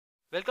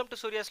Welcome to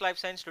Surya's Life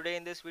Science. Today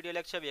in this video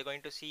lecture we are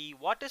going to see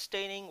what is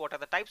staining, what are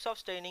the types of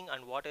staining,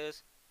 and what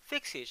is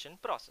fixation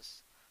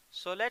process.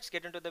 So let's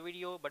get into the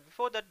video, but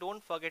before that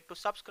don't forget to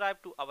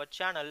subscribe to our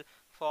channel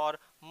for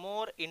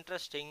more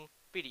interesting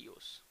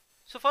videos.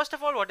 So first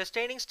of all, what is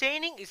staining?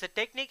 Staining is a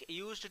technique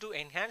used to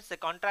enhance the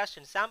contrast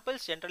in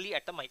samples, generally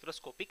at the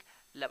microscopic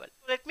level.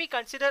 Let me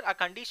consider a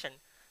condition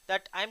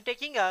that I am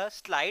taking a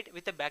slide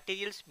with a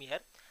bacterial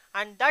smear,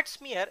 and that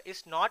smear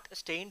is not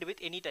stained with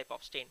any type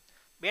of stain.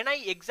 When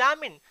I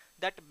examine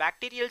that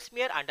bacterial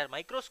smear under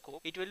microscope,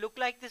 it will look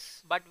like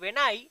this. But when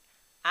I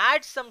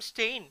add some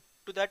stain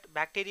to that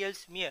bacterial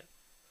smear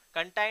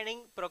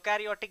containing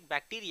prokaryotic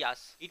bacteria,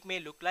 it may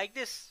look like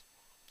this.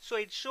 So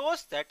it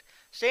shows that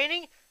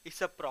staining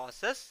is a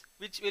process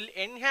which will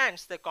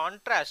enhance the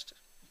contrast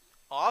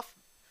of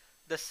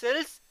the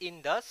cells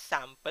in the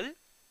sample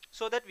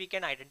so that we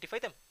can identify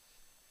them.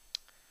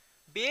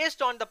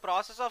 Based on the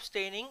process of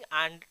staining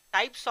and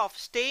types of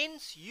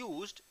stains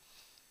used,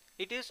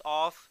 it is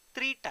of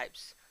three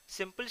types: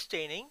 simple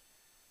staining,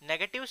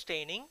 negative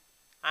staining,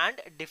 and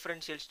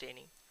differential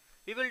staining.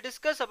 We will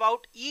discuss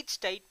about each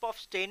type of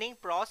staining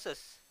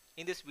process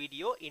in this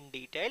video in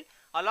detail,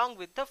 along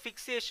with the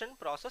fixation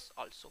process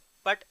also.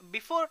 But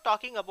before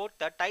talking about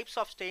the types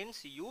of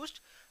stains used,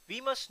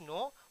 we must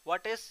know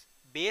what is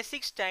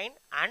basic stain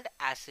and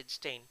acid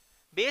stain.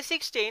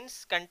 Basic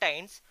stains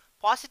contains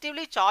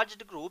positively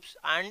charged groups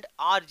and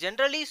are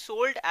generally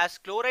sold as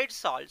chloride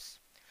salts.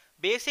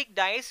 Basic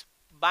dyes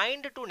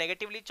bind to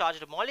negatively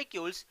charged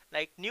molecules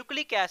like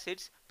nucleic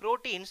acids,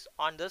 proteins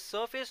on the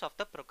surface of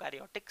the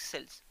prokaryotic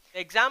cells. The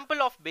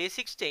example of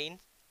basic stains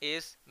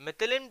is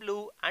methylene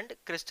blue and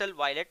crystal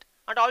violet,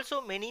 and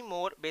also many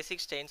more basic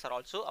stains are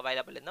also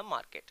available in the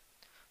market.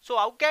 So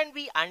how can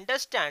we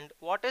understand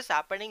what is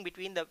happening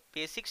between the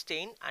basic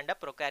stain and a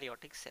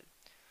prokaryotic cell?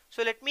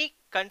 So let me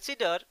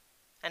consider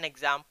an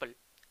example.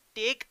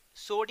 Take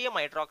sodium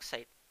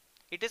hydroxide.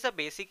 It is a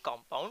basic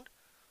compound.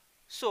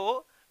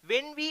 So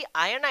when we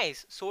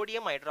ionize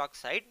sodium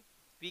hydroxide,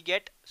 we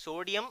get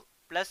sodium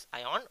plus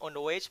ion and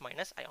OH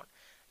minus ion.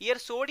 Here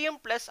sodium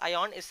plus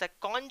ion is a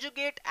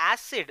conjugate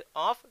acid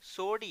of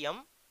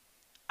sodium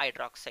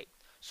hydroxide.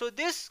 So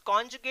this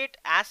conjugate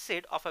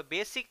acid of a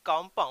basic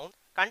compound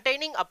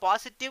containing a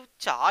positive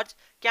charge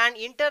can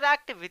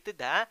interact with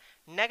the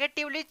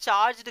negatively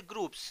charged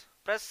groups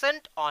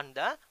present on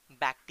the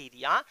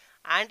bacteria,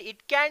 and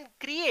it can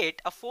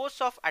create a force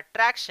of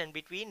attraction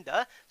between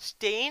the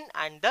stain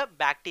and the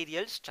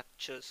bacterial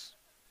structures.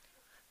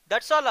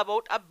 That's all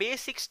about a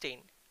basic stain.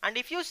 And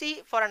if you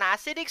see, for an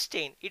acidic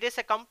stain, it is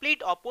a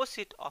complete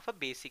opposite of a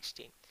basic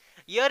stain.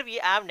 Here we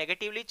have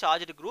negatively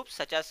charged groups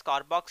such as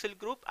carboxyl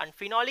group and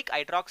phenolic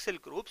hydroxyl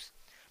groups.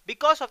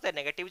 Because of their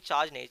negative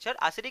charge nature,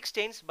 acidic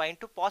stains bind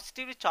to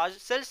positively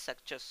charged cell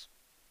structures.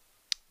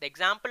 The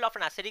example of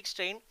an acidic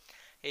stain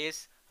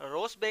is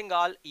rose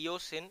bengal,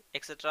 eosin,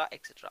 etc.,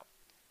 etc.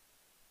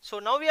 So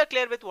now we are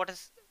clear with what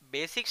is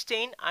basic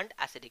stain and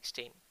acidic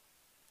stain.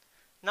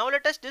 Now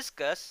let us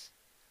discuss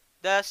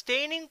the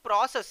staining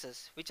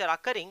processes which are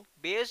occurring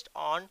based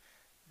on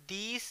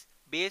these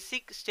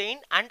basic stain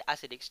and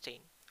acidic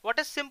stain. What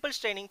is simple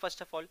staining? First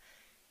of all,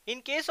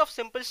 in case of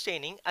simple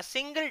staining, a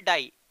single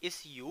dye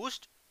is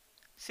used.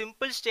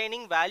 Simple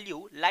staining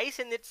value lies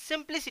in its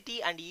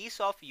simplicity and ease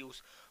of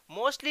use.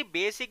 Mostly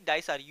basic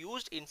dyes are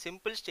used in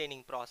simple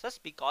staining process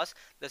because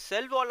the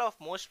cell wall of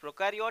most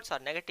prokaryotes are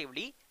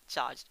negatively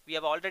charged. We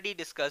have already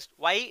discussed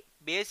why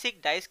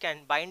basic dyes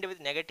can bind with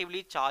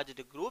negatively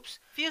charged groups.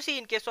 If you see,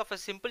 in case of a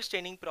simple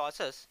staining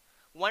process,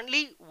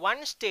 only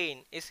one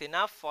stain is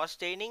enough for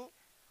staining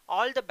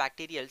all the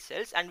bacterial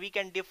cells, and we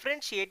can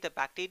differentiate the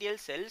bacterial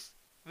cells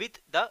with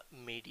the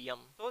medium.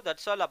 So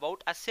that's all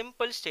about a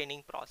simple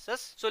staining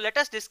process. So let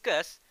us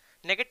discuss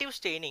negative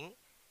staining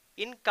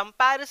in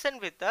comparison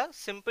with the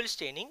simple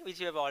staining, which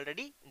we have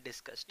already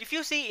discussed. If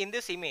you see in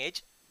this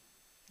image,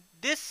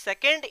 this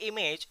second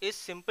image is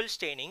simple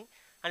staining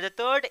and the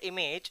third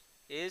image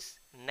is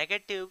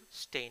negative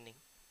staining.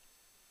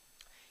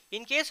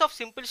 In case of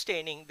simple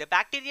staining, the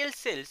bacterial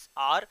cells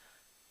are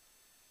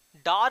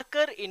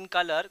darker in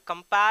color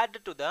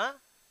compared to the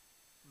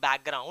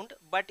background,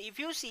 but if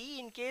you see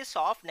in case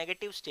of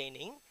negative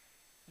staining,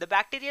 the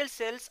bacterial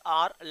cells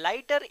are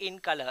lighter in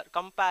color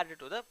compared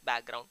to the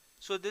background.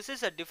 So this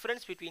is a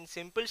difference between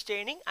simple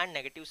staining and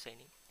negative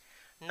staining.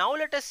 Now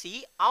let us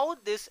see how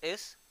this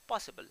is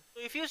possible.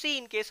 So if you see,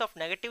 in case of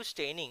negative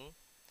staining,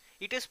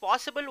 it is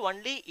possible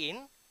only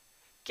in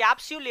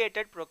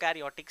capsulated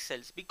prokaryotic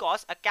cells,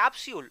 because a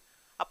capsule,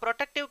 a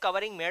protective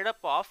covering made up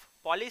of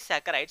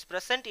polysaccharides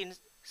present in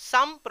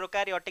some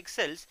prokaryotic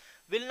cells,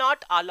 will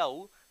not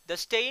allow the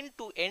stain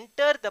to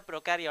enter the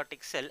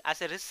prokaryotic cell.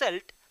 As a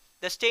result,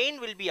 the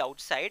stain will be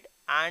outside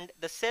and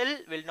the cell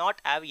will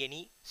not have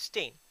any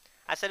stain.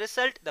 As a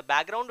result, the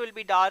background will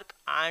be dark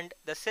and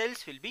the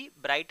cells will be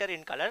brighter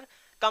in color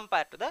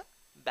compared to the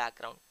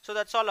background. So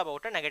that's all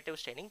about a negative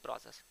staining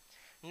process.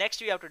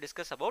 Next we have to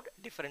discuss about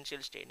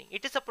differential staining.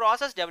 It is a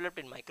process developed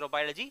in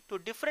microbiology to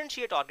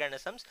differentiate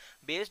organisms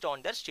based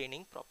on their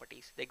staining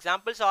properties. The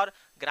examples are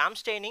gram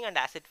staining and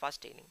acid fast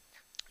staining.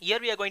 Here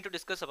we are going to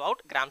discuss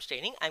about gram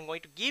staining. I am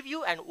going to give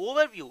you an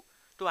overview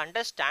to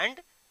understand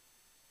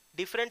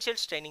differential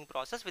staining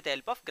process with the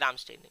help of gram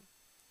staining.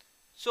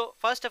 So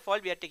first of all,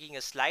 we are taking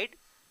a slide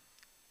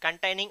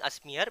containing a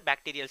smear,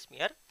 bacterial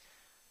smear.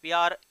 We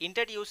are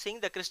introducing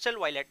the crystal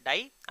violet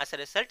dye. As a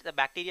result, the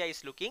bacteria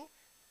is looking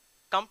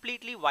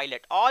completely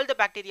violet. All the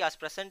bacteria as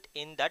present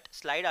in that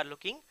slide are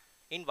looking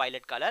in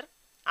violet color.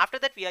 After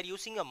that, we are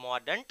using a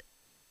mordant,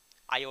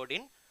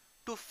 iodine,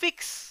 to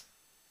fix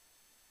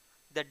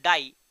the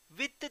dye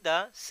with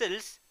the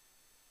cells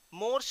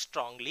more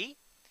strongly.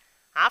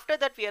 After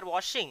that, we are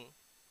washing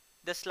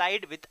the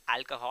slide with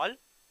alcohol.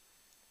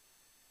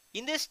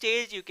 In this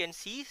stage, you can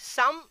see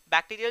some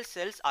bacterial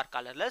cells are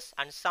colorless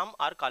and some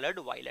are colored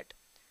violet.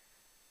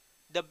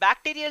 The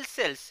bacterial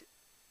cells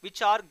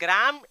which are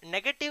gram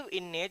negative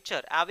in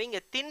nature, having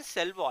a thin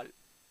cell wall,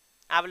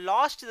 have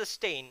lost the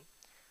stain,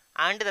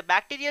 and the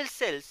bacterial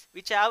cells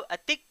which have a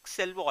thick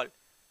cell wall,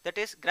 that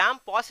is gram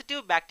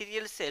positive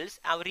bacterial cells,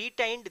 have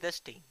retained the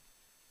stain.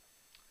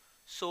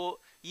 So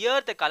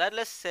here the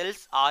colorless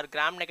cells are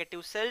gram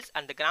negative cells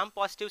and the gram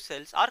positive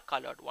cells are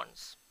colored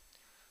ones.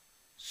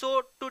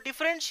 So to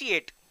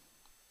differentiate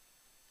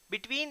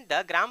between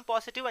the gram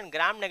positive and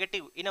gram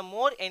negative in a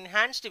more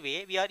enhanced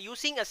way, we are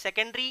using a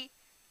secondary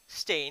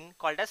stain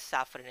called as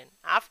safranin.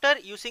 After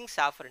using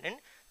safranin,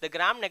 the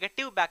gram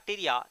negative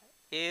bacteria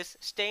is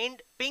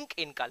stained pink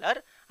in color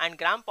and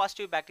gram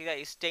positive bacteria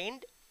is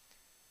stained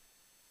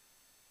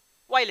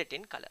violet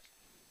in color.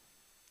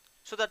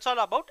 So that's all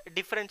about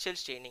differential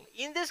staining.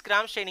 In this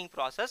gram staining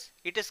process,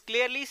 it is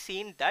clearly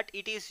seen that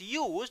it is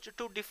used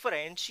to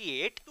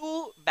differentiate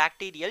two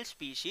bacterial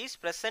species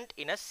present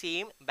in a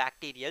same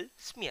bacterial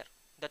smear.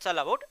 That's all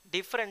about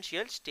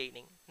differential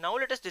staining. Now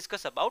let us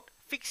discuss about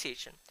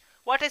fixation.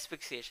 What is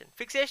fixation?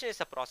 Fixation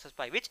is a process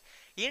by which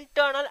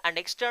internal and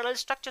external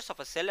structures of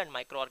a cell and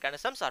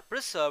microorganisms are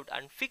preserved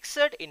and fixed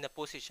in a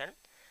position.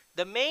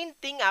 The main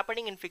thing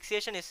happening in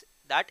fixation is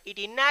that it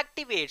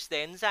inactivates the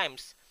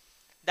enzymes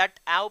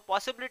that have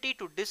possibility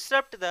to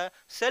disrupt the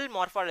cell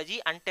morphology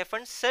and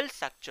toughen cell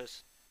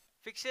structures.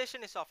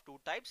 Fixation is of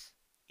two types: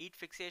 heat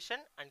fixation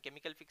and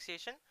chemical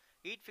fixation.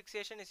 Heat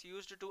fixation is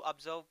used to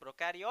observe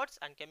prokaryotes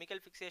and chemical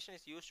fixation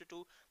is used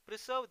to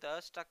preserve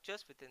the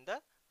structures within the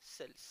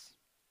cells.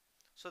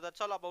 So that's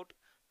all about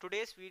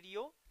today's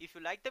video. If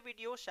you like the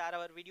video, share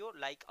our video,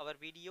 like our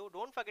video.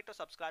 Don't forget to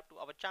subscribe to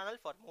our channel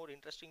for more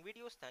interesting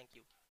videos. Thank you.